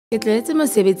Ke tlwaetse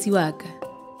mosebetsi wa ka.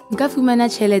 Nka fumana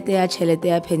tjhelete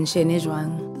ya penshene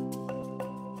jwang?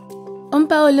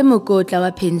 Ompa o le mokotla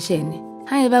wa penshene,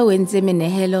 haeba o entse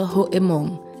menehelo ho e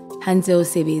mong ha ntse o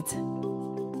sebetsa.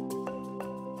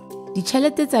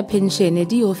 Ditjhelete tsa penshene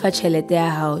di o fa tjhelete ya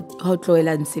hao ha o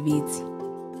tlohela mosebetsi,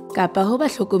 kapa ho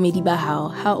bahlokomedi ba hao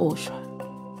ha o shwa.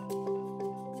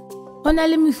 Ho na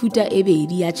le mefuta e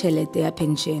bedi ya tjhelete ya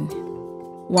penshene.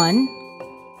 1.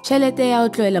 Tjhelete ya ho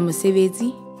tlohela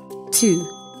mosebetsi. 2.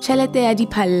 Tjhelete ya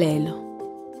diphallelo.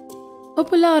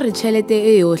 Hopola hore tjhelete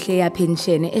e yohle ya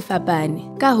penshene e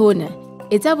fapane. Ka hona,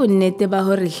 etsa bonnete ba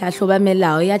hore hlahloba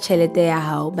melao ya tjhelete ya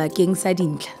hao bakeng sa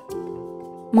dintlha.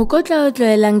 Mokotla o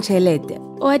tlohelang tjhelete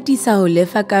o atisa ho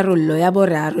lefa karollo ya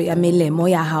boraro ya melemo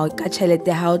ya hao ka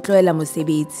tjhelete ha o tlohela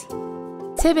mosebetsi.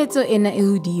 Tshebetso ena e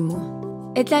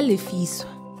hodimo e tla lefiswa.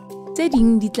 Tse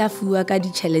ding di tla fuwa ka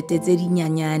ditjhelete tse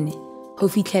dinyanyane ho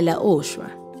fihlela o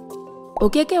shwa. O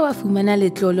keke wa fumana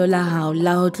letlolo la hao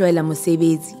la ho tlohela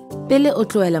mosebetsi pele o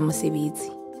tlohela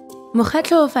mosebetsi.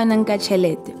 Mokgatlo o fanang ka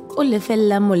tjhelete o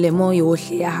lefella molemo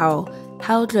yohle ya hao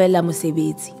ha o tlohela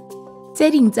mosebetsi. Tse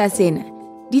ding tsa sena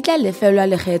di tla lefelwa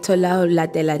lekgetho la ho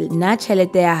latela na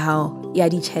tjhelete ya hao ya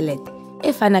ditjhelete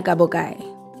e fana ka bokae.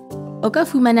 O ka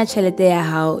fumana tjhelete ya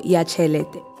hao ya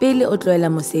tjhelete pele o tlohela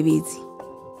mosebetsi.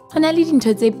 Ho na le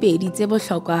dintho tse pedi tse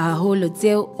bohlokwa haholo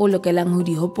tseo o lokelang ho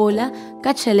di hopola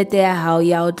ka tjhelete ya hao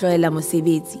ya ho tlohela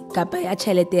mosebetsi kapa ya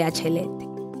tjhelete.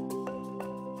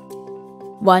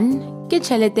 1. Ke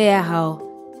tjhelete ya hao,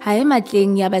 ha e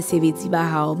matleng ya basebetsi ba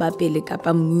hao ba pele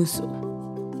kapa mmuso.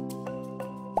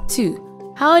 2.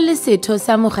 Ha o le setho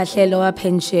sa mokgahlelo wa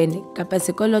penshene kapa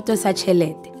sekoloto sa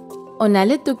tjhelete, o na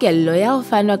le tokello ya ho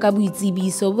fanwa ka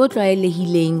boitsebiso bo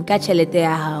tlwaelehileng ka tjhelete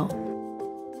ya hao.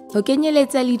 Ho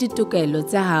kenyeletsa le ditokelo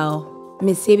tsa hao,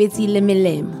 mesebetsi le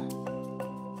melemo.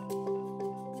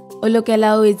 O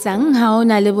lokela ho etsang ha o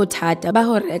na le bothata ba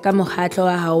ho reka mokgatlo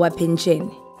wa hao wa penshene?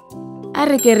 A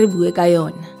re ke re bue ka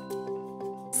yona.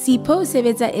 Sipho o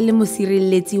sebetsa e le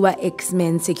mosirelletsi wa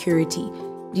X-Men Security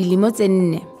dilemo tse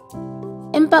 4.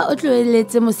 Empa o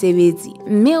tlohelletse mosebetsi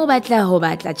mme o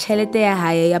batla tjhelete ya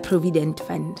hae ya Provident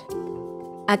Fund.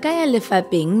 A ka ya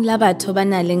lefapheng la batho ba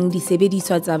nang le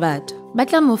disebediswa tsa batho. Ba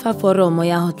tla mo fa foromo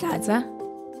ya ho tlatsa.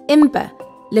 Empa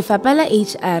lefapha la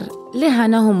HR le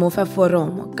hana ho mo fa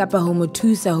foromo kapa ho mo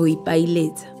thusa ho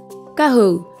ipailetsa. Ka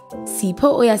hoo,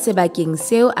 Sipho o ya sebakeng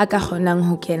seo a ka kgonang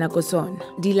ho kena ko sona,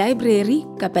 di-library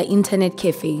kapa internet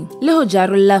cafe, le ho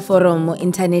jarolla foromo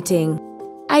interneteng.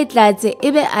 A e tlatse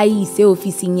ebe a ise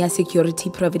ofising ya Security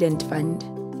Provident Fund.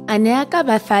 A ne a ka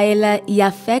ba faela ya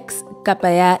fax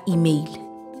kapa ya email.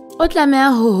 O tlameha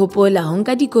ho hopola ho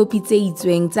nka dikopi tse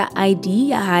itsweng tsa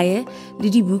ID ya hae le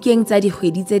dibukeng tsa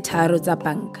dikgwedi tse 3 tsa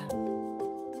banka.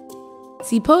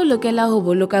 Sipho o lokela ho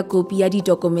boloka kopi ya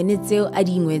ditokomane tseo a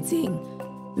di ngwetseng,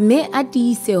 mme a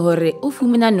tiise hore o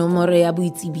fumana nomoro ya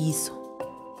boitsebiso.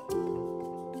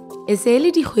 E se le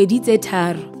dikgwedi tse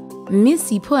 3, mme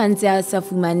Sipho a ntse a sa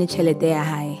fumane tjhelete ya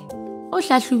hae. O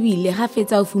hlahlobile ha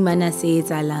fetsa ho fumana se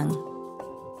etsahalang.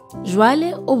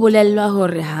 Jwale o bolellwa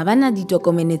hore ha bana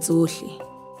ditokomane tsohle.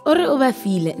 O re o ba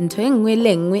file ntho e nngwe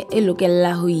le nngwe e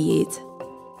lokela ho etsa.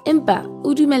 Empa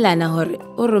o dumelana hore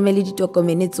o romele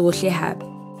ditokomane tsohle hape.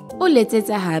 O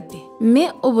letsetsa hape,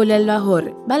 mme o bolellwa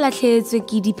hore ba lahlehetswe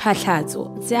ke diphatlatso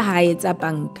tsa hae tsa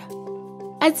banka.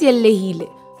 A tsiellehile,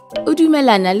 o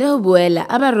dumelana le ho boela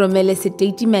a ba romele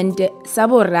statemente sa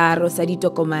boraro sa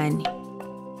ditokomane.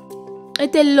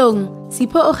 Qetellong,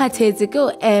 Sipho o kgathetse ke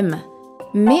o ema,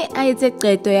 mme a etse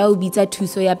qeto ya ho bitsa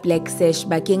thuso ya Black Sash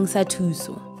bakeng sa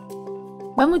thuso.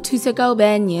 Ba mo thuse ka ho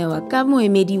beha nyewa ka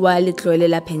moemedi wa letlole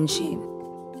la penshene.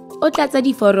 O tlatsa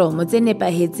diforomo tse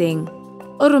nepahetseng,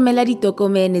 o romela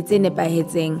ditokomane tse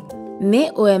nepahetseng,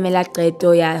 mme o emela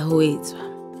qeto ya ho etswa.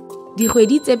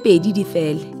 Dikgwedi tse 2 di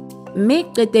fele,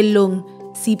 mme qetellong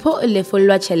Sipho o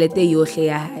lefollwa tjhelete yohle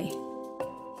ya hae.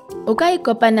 O ka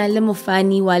ikopana le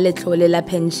mofani wa letlole la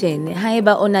penshene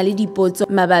haeba o na le dipotso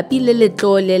mabapi le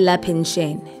letlole la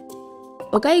penshene.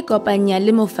 O ka ikopanya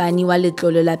le mofani wa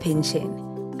letlole la penshene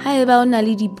haeba o na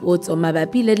le dipotso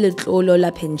mabapi le letlole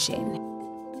la penshene.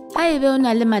 Haeba o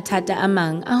na le mathata a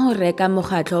mang a ho reka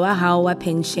mokgatlo wa hao wa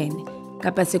penshene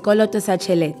kapa sekoloto sa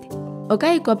tjhelete, o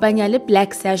ka ikopanya le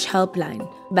Black Sash Helpline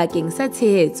bakeng sa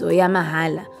tshehetso ya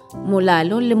mahala,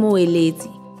 molalo le moeletsi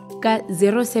ka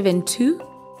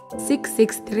 072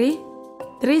 663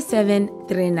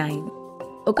 3739.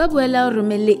 O ka boela o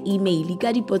romelle email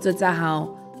ka dipotso tsa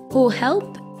hao ho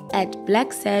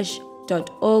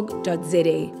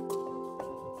help@blacksash.org.za.